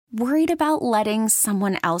Worried about letting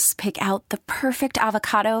someone else pick out the perfect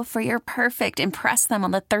avocado for your perfect impress them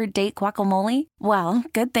on the third date guacamole? Well,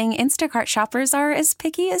 good thing Instacart shoppers are as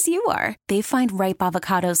picky as you are. They find ripe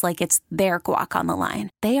avocados like it's their guac on the line.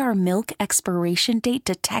 They are milk expiration date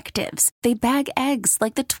detectives. They bag eggs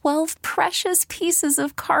like the 12 precious pieces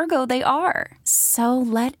of cargo they are. So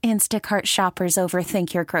let Instacart shoppers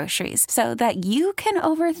overthink your groceries so that you can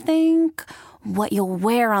overthink what you'll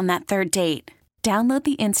wear on that third date. Download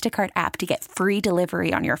the Instacart app to get free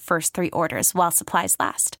delivery on your first 3 orders while supplies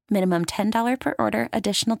last. Minimum $10 per order.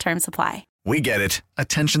 Additional terms apply. We get it.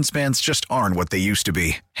 Attention spans just aren't what they used to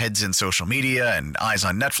be. Heads in social media and eyes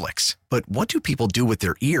on Netflix. But what do people do with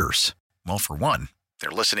their ears? Well, for one, they're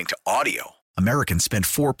listening to audio. Americans spend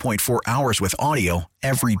 4.4 hours with audio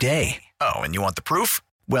every day. Oh, and you want the proof?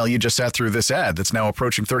 Well, you just sat through this ad that's now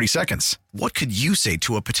approaching 30 seconds. What could you say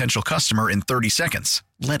to a potential customer in 30 seconds?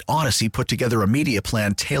 Let Odyssey put together a media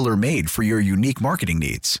plan tailor-made for your unique marketing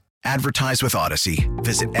needs. Advertise with Odyssey.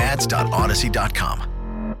 Visit ads.odyssey.com.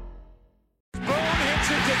 Boone hits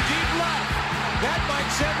it to deep left. That might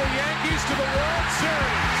send the Yankees to the World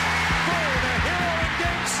Series. Boone, a hero in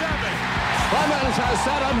Game 7. Clemens has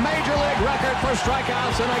set a major league record for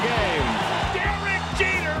strikeouts in a game. Derek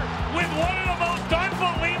Jeter with one of the most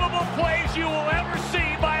unbelievable plays you will ever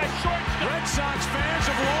see by a shortstop. Red Sox fans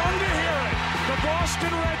have longed to hear it. The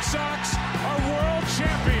Boston Red Sox are world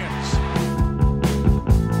champions.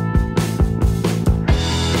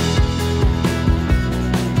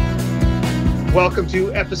 Welcome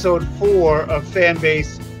to episode 4 of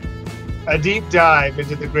Fanbase, a deep dive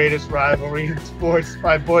into the greatest rivalry in sports.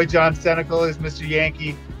 My boy John Senecal is Mr.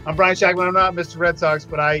 Yankee. I'm Brian Shackman. I'm not Mr. Red Sox,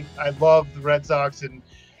 but I love the Red Sox and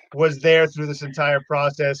was there through this entire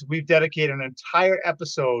process. We've dedicated an entire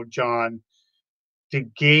episode, John, to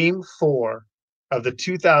Game 4 of the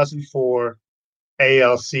 2004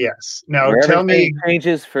 ALCS. Now, tell me,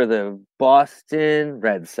 changes for the Boston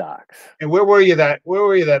Red Sox. And where were you that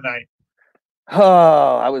night?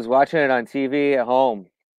 Oh, I was watching it on TV at home.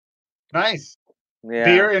 Nice. Yeah.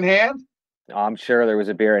 Beer in hand? I'm sure there was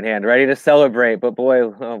a beer in hand, ready to celebrate, but boy,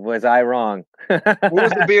 was I wrong. What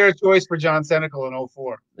was the beer of choice for John Senecal in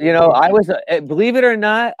 04? You know, I was, believe it or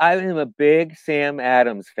not, I am a big Sam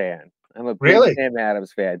Adams fan. I'm a big Sam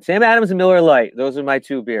Adams fan. Sam Adams and Miller Lite. Those are my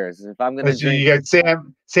 2 beers. If I'm going to drink, you got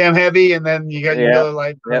Sam Heavy, and then you got your Miller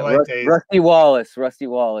Lite. Rusty Wallace for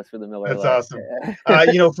the Miller Lite. That's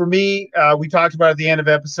awesome. For me, we talked about at the end of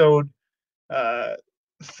episode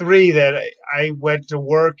 3 that I went to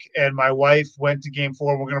work and my wife went to Game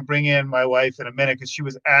 4. We're going to bring in my wife in a minute because she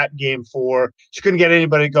was at Game 4. She couldn't get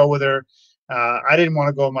anybody to go with her. I didn't want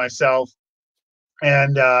to go myself.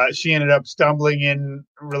 And she ended up stumbling in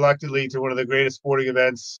reluctantly to one of the greatest sporting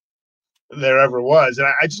events there ever was. And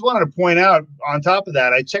I just wanted to point out, on top of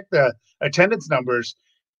that, I checked the attendance numbers.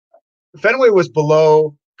 Fenway was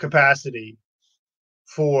below capacity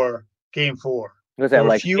for Game 4. Was that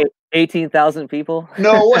like 18,000 people?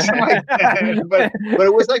 No, it wasn't like that. But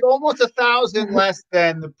it was like almost 1,000 less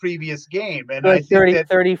than the previous game. And like I think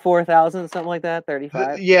 34,000, something like that,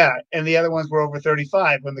 35. Yeah, and the other ones were over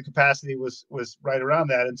 35 when the capacity was right around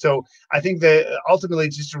that. And so I think that ultimately,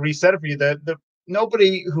 just to reset it for you, that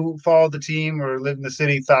nobody who followed the team or lived in the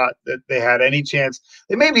city thought that they had any chance.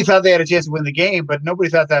 They maybe thought they had a chance to win the game, but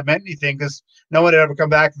nobody thought that meant anything because no one had ever come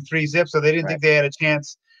back from 3-0, so they didn't think they had a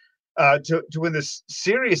chance to win this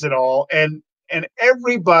series at all. And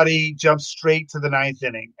everybody jumped straight to the 9th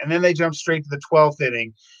inning, and then they jumped straight to the 12th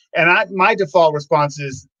inning. And my default response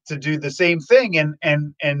is to do the same thing.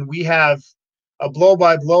 And we have a blow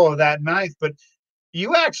by blow of that 9th, but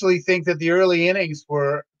you actually think that the early innings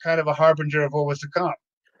were kind of a harbinger of what was to come.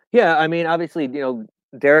 Yeah. I mean, obviously,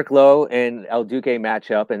 Derek Lowe and El Duque match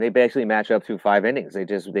up, and they basically match up through 5 innings.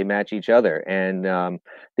 They match each other. And the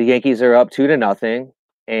Yankees are up 2-0.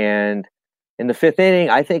 And in the 5th inning,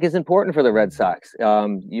 I think is important for the Red Sox.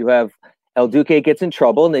 You have El Duque gets in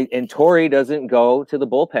trouble, and Torrey doesn't go to the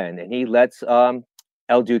bullpen, and he lets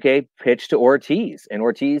El Duque pitch to Ortiz, and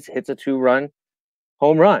Ortiz hits a 2-run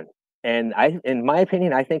home run. And in my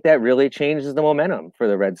opinion, I think that really changes the momentum for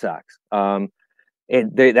the Red Sox. That's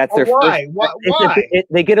their why? First. Why?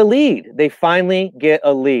 They get a lead. They finally get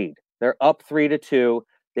a lead. They're up 3-2.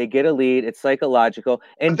 They get a lead. It's psychological.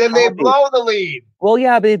 And but then they blow the lead. Well,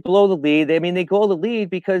 yeah, they blow the lead. They go the lead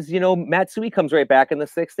because, Matsui comes right back in the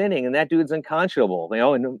 6th inning, and that dude's unconscionable.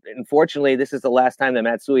 And unfortunately, this is the last time that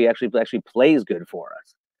Matsui actually plays good for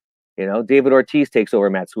us. David Ortiz takes over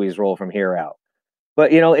Matsui's role from here out.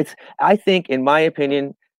 But, I think, in my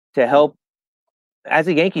opinion, to help, as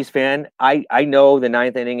a Yankees fan, I know the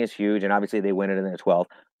 9th inning is huge, and obviously they win it in the 12th.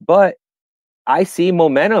 But I see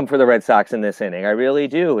momentum for the Red Sox in this inning. I really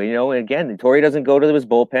do. You know, and again, Torrey doesn't go to his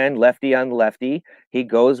bullpen, lefty on lefty. He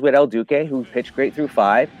goes with El Duque, who pitched great through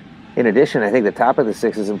 5. In addition, I think the top of the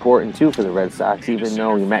 6 is important too for the Red Sox, even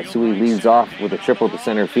though Matsui leads off with a triple to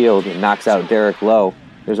center field and knocks out Derek Lowe.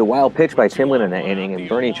 There's a wild pitch by Timlin in that inning, and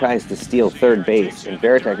Bernie tries to steal third base, and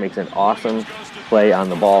Varitek makes an awesome play on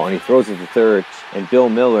the ball, and he throws it to third, and Bill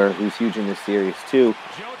Miller, who's huge in this series too,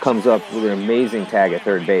 comes up with an amazing tag at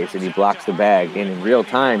third base, and he blocks the bag, and in real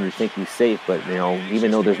time, you think he's safe, but, you know,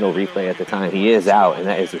 even though there's no replay at the time, he is out, and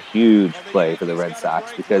that is a huge play for the Red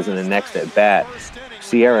Sox, because in the next at-bat,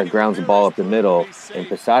 Sierra grounds the ball up the middle, and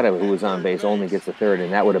Posada, who was on base, only gets a third,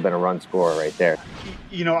 and that would have been a run scorer right there.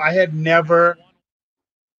 You know, I had never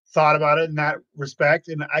thought about it in that respect,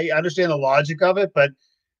 and I understand the logic of it, but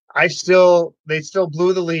they still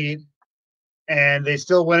blew the lead, and they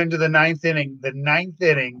still went into the ninth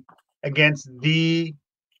inning against the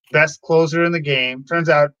best closer in the game. Turns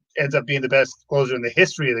out ends up being the best closer in the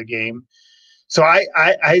history of the game. So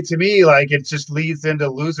I to me, like, it just leads into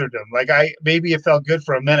loserdom. Like, maybe it felt good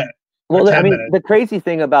for a minute. Well, I mean, the crazy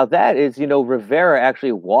thing about that is, you know, Rivera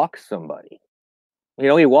actually walks somebody. You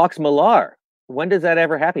know, he walks Millar. When does that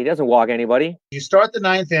ever happen? He doesn't walk anybody. You start the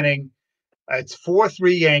ninth inning. It's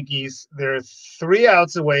 4-3 Yankees. They're 3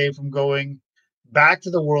 outs away from going back to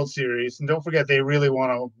the World Series. And don't forget, they really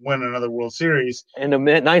want to win another World Series. And the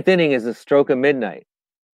ninth inning is the stroke of midnight,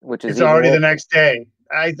 which is already the next day.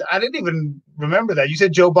 I didn't even remember that. You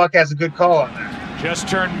said Joe Buck has a good call on that. Just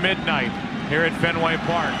turned midnight here at Fenway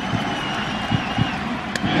Park.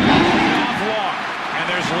 Off walk, and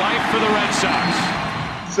there's life for the Red Sox.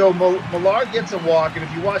 So Millar gets a walk, and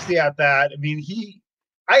if you watch the at-bat, I mean,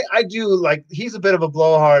 I do, like, he's a bit of a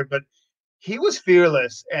blowhard, but he was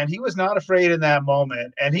fearless, and he was not afraid in that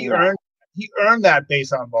moment, and he earned that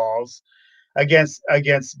base on balls against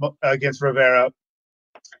Rivera.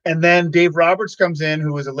 And then Dave Roberts comes in,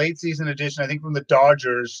 who was a late season addition, I think, from the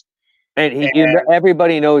Dodgers. And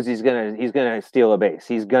everybody knows he's gonna steal a base.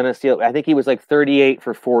 He's gonna steal. I think he was like 38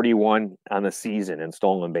 for 41 on the season in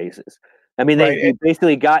stolen bases. I mean, they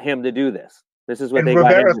basically got him to do this. This is what they got him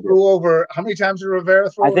to do. Rivera threw over. How many times did Rivera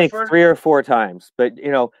throw over? I think 3 or 4 times. But,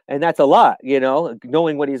 you know, and that's a lot, you know,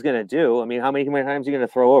 knowing what he's going to do. I mean, how many times are you going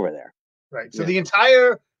to throw over there? Right. So the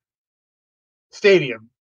entire stadium,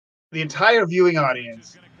 the entire viewing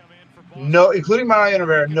audience, including Mariano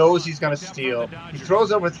Rivera, knows he's going to steal. He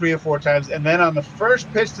throws over 3 or 4 times. And then on the first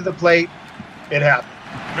pitch to the plate, it happened.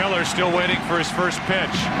 Miller still waiting for his first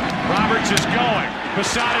pitch. Roberts is going.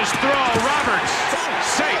 Posada's throw. Roberts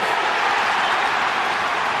safe.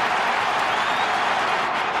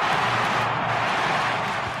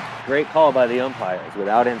 Great call by the umpires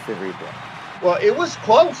without instant replay. Well, it was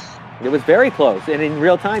close. It was very close. And in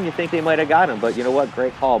real time, you think they might have got him. But you know what?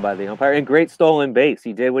 Great call by the umpire. And great stolen base.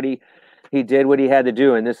 He did what he had to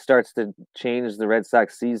do. And this starts to change the Red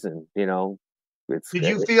Sox season. You know, Did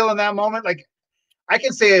you feel in that moment? Like, I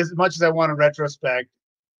can say as much as I want in retrospect,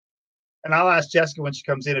 and I'll ask Jessica when she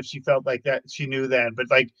comes in if she felt like that. She knew then. But,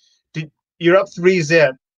 like, you're up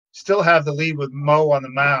 3-0, still have the lead with Mo on the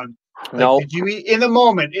mound. Like, no. Did you, in the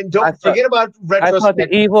moment, and forget about retrospect. I thought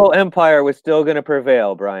the evil empire was still going to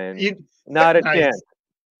prevail, Brian. Not a chance.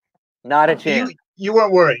 Not a chance. You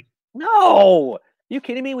weren't worried? No. You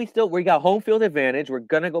kidding me? We got home field advantage. We're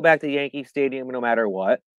going to go back to Yankee Stadium no matter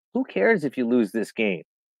what. Who cares if you lose this game?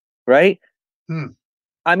 Right?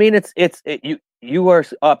 I mean, you are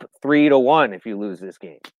up 3-1 if you lose this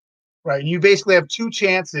game. Right. You basically have 2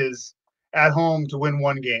 chances at home to win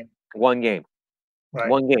 1 game. 1 game. Right.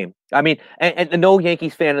 1 game. I mean, and no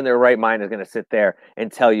Yankees fan in their right mind is going to sit there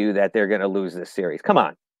and tell you that they're going to lose this series. Come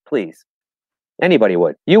on, please. Anybody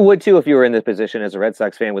would. You would too if you were in this position as a Red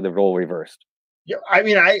Sox fan with the role reversed. Yeah, I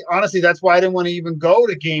mean, honestly, that's why I didn't want to even go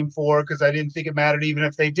to Game 4 because I didn't think it mattered even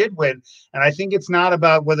if they did win. And I think it's not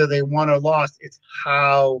about whether they won or lost. It's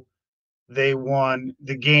how they won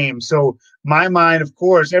the game. So my mind, of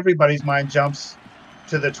course, everybody's mind jumps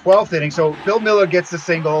to the 12th inning. So Bill Miller gets the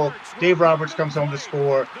single. Dave Roberts comes home to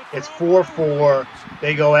score. It's 4-4.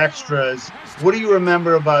 They go extras. What do you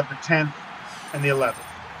remember about the 10th and the 11th?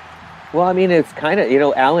 Well, I mean, it's kind of, you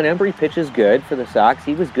know, Alan Embry pitches good for the Sox.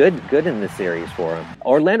 He was good in the series for him.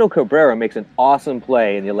 Orlando Cabrera makes an awesome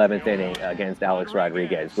play in the 11th inning against Alex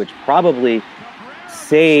Rodriguez, which probably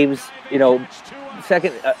saves, you know,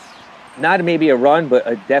 second, not maybe a run, but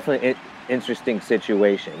a definitely interesting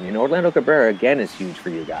situation. You know, Orlando Cabrera, again, is huge for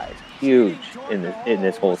you guys. Huge in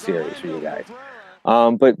this whole series for you guys.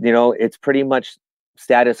 But, you know, it's pretty much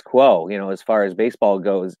status quo, you know, as far as baseball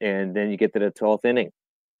goes. And then you get to the 12th inning.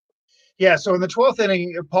 Yeah, so in the 12th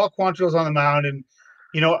inning, Paul Quantrill's on the mound, and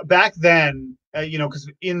back then, because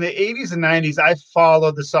in the 80s and 90s, I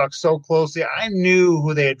followed the Sox so closely. I knew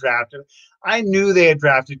who they had drafted. I knew they had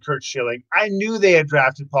drafted Curt Schilling. I knew they had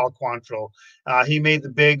drafted Paul Quantrill. He made the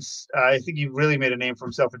bigs. I think he really made a name for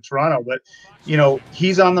himself in Toronto. But,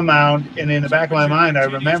 he's on the mound. And in the back of my mind, I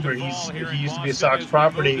remember he used to be a Sox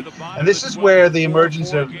property. And this is where the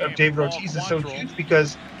emergence of David Ortiz is so huge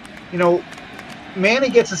because, Manny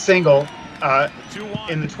gets a single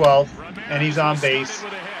in the 12th, and he's on base.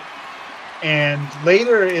 And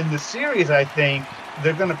later in the series, I think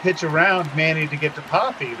they're going to pitch around Manny to get to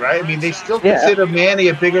Poppy, right? I mean, they still consider Manny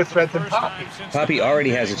a bigger threat than Poppy. Poppy already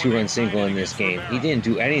has a 2-run single in this game. He didn't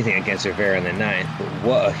do anything against Rivera in the 9th, but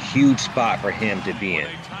what a huge spot for him to be in.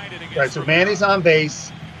 Right, so Manny's on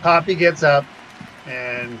base, Poppy gets up,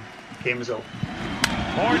 and game is over.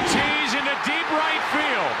 Ortiz into deep right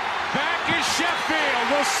field. Back is Sheffield.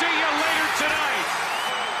 We'll see you later tonight.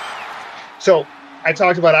 So I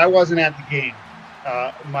talked about I wasn't at the game.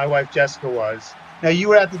 My wife Jessica was. Now you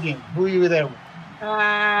were at the game. Who you were there with?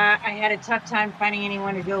 I had a tough time finding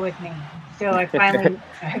anyone to go with me, so I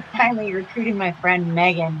finally recruited my friend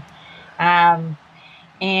Megan, and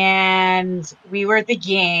we were at the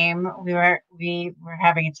game. We were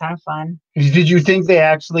having a ton of fun. Did you think they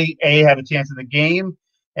actually had a chance in the game,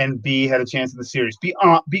 and B had a chance in the series? Be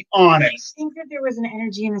honest. I think that there was an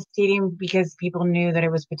energy in the stadium because people knew that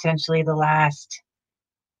it was potentially the last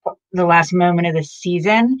moment of the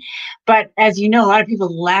season. But as you know, a lot of people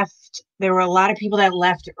left. There were a lot of people that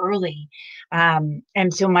left early. And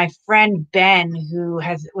so my friend Ben, who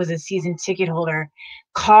was a season ticket holder,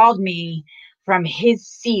 called me from his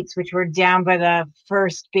seats, which were down by the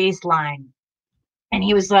first baseline. And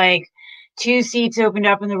he was like, 2 seats opened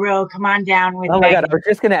up in the row. Come on down with. Oh my God! I was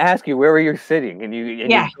just going to ask you where were you sitting, and you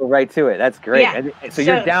go right to it. That's great. Yeah. And so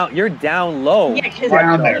you're down low. Yeah, because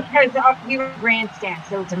we were grandstand,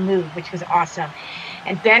 so it's a move, which was awesome.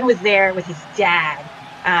 And Ben was there with his dad,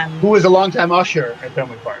 who was a longtime usher at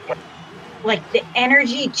Fenway Park. Like the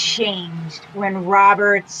energy changed when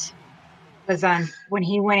Roberts was on, when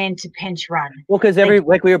he went into pinch run. Well, because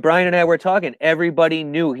Brian and I were talking, everybody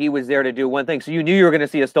knew he was there to do one thing. So you knew you were going to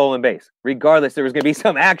see a stolen base. Regardless, there was going to be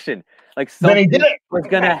some action. Like something was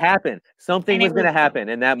going to happen. Something was going to happen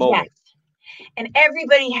in that moment. Yes. And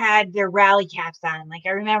everybody had their rally caps on. Like I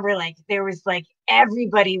remember, there was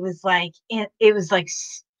everybody was it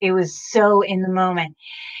was so in the moment.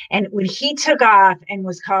 And when he took off and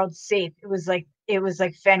was called safe, it was like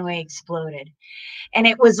Fenway exploded. And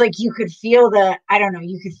it was like you could feel the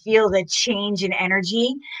change in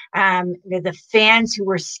energy. The fans who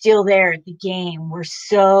were still there at the game were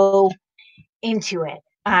so into it.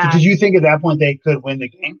 Did you think at that point they could win the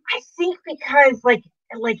game? I think because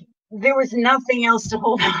there was nothing else to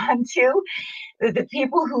hold on to. The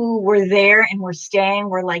people who were there and were staying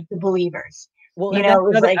were like the believers. Well, it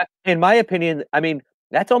was in my opinion, I mean,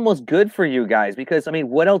 that's almost good for you guys because, I mean,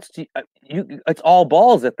 what else do you it's all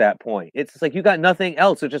balls at that point. It's like you got nothing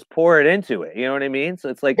else, so just pour it into it. You know what I mean? So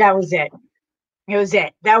it's like that was it. It was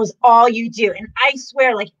it. That was all you do. And I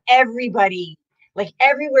swear, everybody,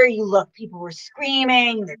 everywhere you look, people were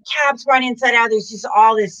screaming, their caps run inside out. There's just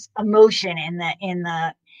all this emotion in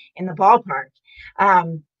the ballpark.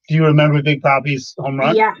 Do you remember Big Poppy's home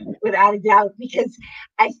run? Yeah, without a doubt, because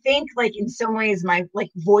I think in some ways my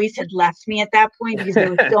voice had left me at that point because there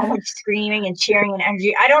was so much screaming and cheering and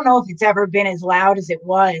energy. I don't know if it's ever been as loud as it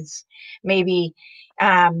was, maybe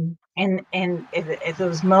in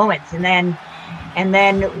those moments. And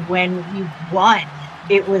then when we won,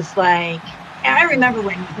 it was like, I remember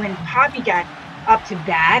when Poppy got up to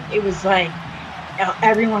bat, it was like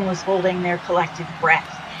everyone was holding their collective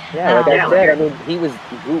breath. Yeah, like I said, I mean, he was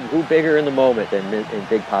who bigger in the moment than in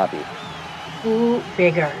Big Poppy? Who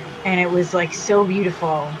bigger? And it was so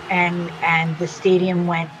beautiful, and the stadium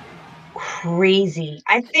went crazy.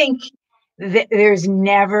 I think that there's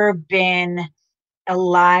never been a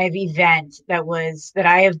live event that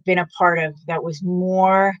I have been a part of that was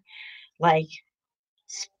more like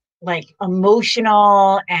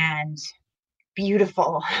emotional and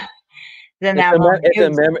beautiful than that one.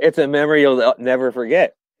 It's a memory you'll never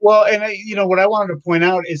forget. Well, and what I wanted to point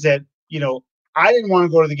out is that, I didn't want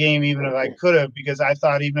to go to the game even if I could have, because I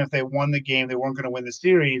thought even if they won the game, they weren't going to win the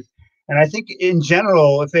series. And I think in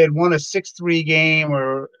general, if they had won a 6-3 game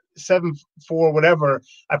or 7-4, whatever,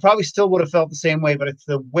 I probably still would have felt the same way, but it's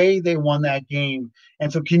the way they won that game.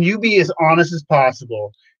 And so can you be as honest as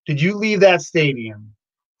possible? Did you leave that stadium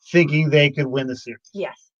thinking they could win the series?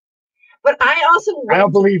 Yes. But I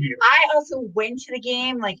don't believe you. I also went to the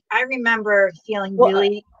game. I remember feeling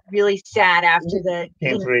really, really sad after the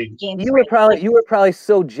Game three. You were probably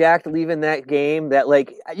so jacked leaving that game that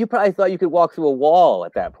like you probably thought you could walk through a wall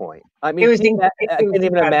at that point. I mean, I can't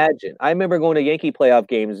even imagine. I remember going to Yankee playoff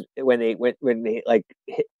games when they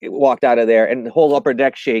walked out of there and the whole upper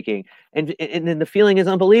deck shaking, and then the feeling is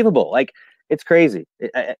unbelievable. Like it's crazy.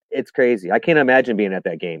 It's crazy. I can't imagine being at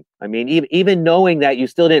that game. I mean, even knowing that you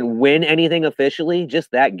still didn't win anything officially,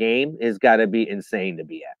 just that game has got to be insane to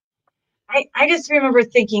be at. I just remember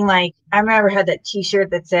thinking, like, I remember I had that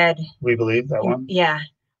T-shirt that said "We Believe," that one. Yeah,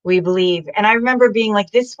 "We Believe," and I remember being like,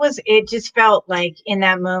 it just felt like in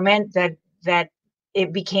that moment that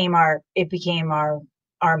it became our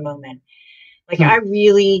moment. Like I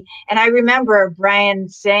remember Brian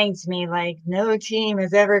saying to me, like, no team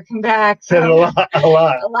has ever come back. Said a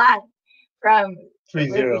lot from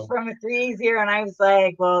 3-0. From a 3-0, and I was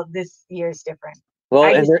like, well, this year's different.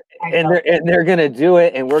 Well, they're gonna do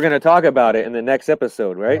it, and we're gonna talk about it in the next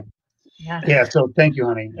episode, right? Yeah. So thank you,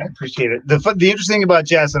 honey. I appreciate it. The interesting thing about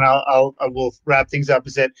Jess, and I will wrap things up,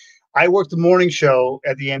 is that I worked the morning show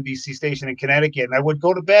at the NBC station in Connecticut, and I would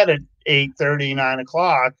go to bed at 8:30, 9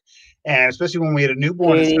 o'clock, and especially when we had a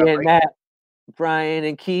newborn. Katie and Matt, Brian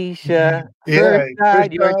and Keisha. Yeah,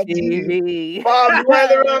 First your TV. Bob's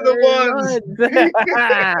weather on the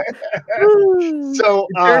ones. So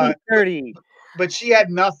 30. But she had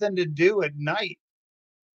nothing to do at night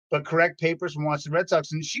but correct papers from watching the Red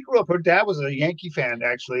Sox. And she grew up, her dad was a Yankee fan,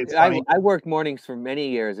 actually. It's funny. I worked mornings for many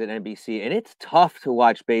years at NBC, and it's tough to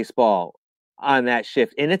watch baseball on that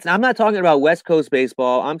shift. And I'm not talking about West Coast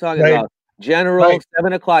baseball. I'm talking about general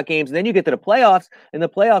 7 o'clock games. And then you get to the playoffs, and the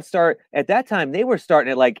playoffs start at that time. They were starting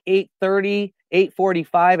at like 8:30,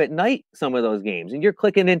 8:45 at night, some of those games. And you're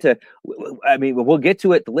clicking into, I mean, we'll get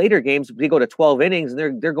to it. The later games, they go to 12 innings,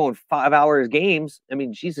 and they're going 5 hours games. I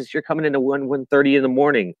mean, Jesus, you're coming into 1:30 in the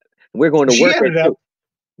morning. And we're going to work.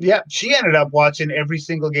 She ended up watching every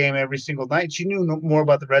single game, every single night. She knew more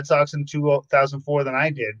about the Red Sox in 2004 than I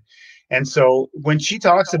did. And so when she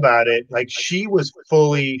talks about it, like, she was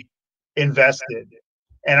fully invested.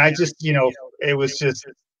 And I just, it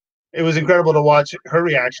was incredible to watch her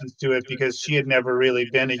reactions to it, because she had never really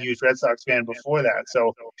been a huge Red Sox fan before that.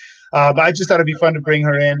 So I just thought it'd be fun to bring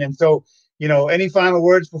her in. And so, any final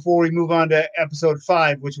words before we move on to episode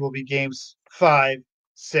 5, which will be games 5,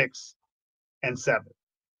 6, and 7?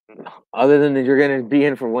 Other than that, you're going to be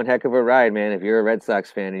in for one heck of a ride, man, if you're a Red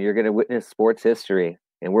Sox fan, and you're going to witness sports history.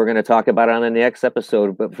 And we're going to talk about it on the next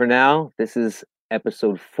episode. But for now, this is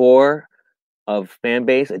episode 4 of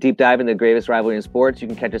Fanbase, a deep dive into the greatest rivalry in sports. You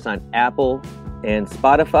can catch us on Apple and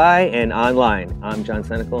Spotify and online. I'm John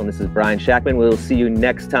Senecal, and this is Brian Shackman. We'll see you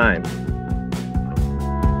next time.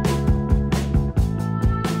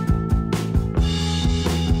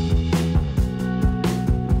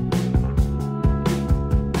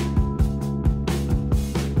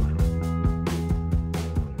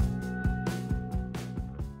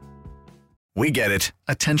 We get it.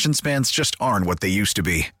 Attention spans just aren't what they used to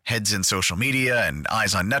be. Heads in social media and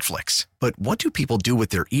eyes on Netflix. But what do people do with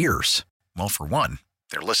their ears? Well, for one,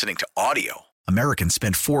 they're listening to audio. Americans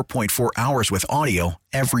spend 4.4 hours with audio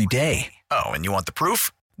every day. Oh, and you want the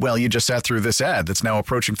proof? Well, you just sat through this ad that's now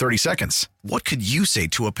approaching 30 seconds. What could you say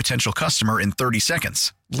to a potential customer in 30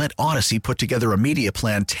 seconds? Let Odyssey put together a media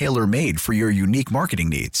plan tailor-made for your unique marketing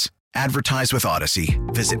needs. Advertise with Odyssey.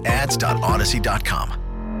 Visit ads.odyssey.com.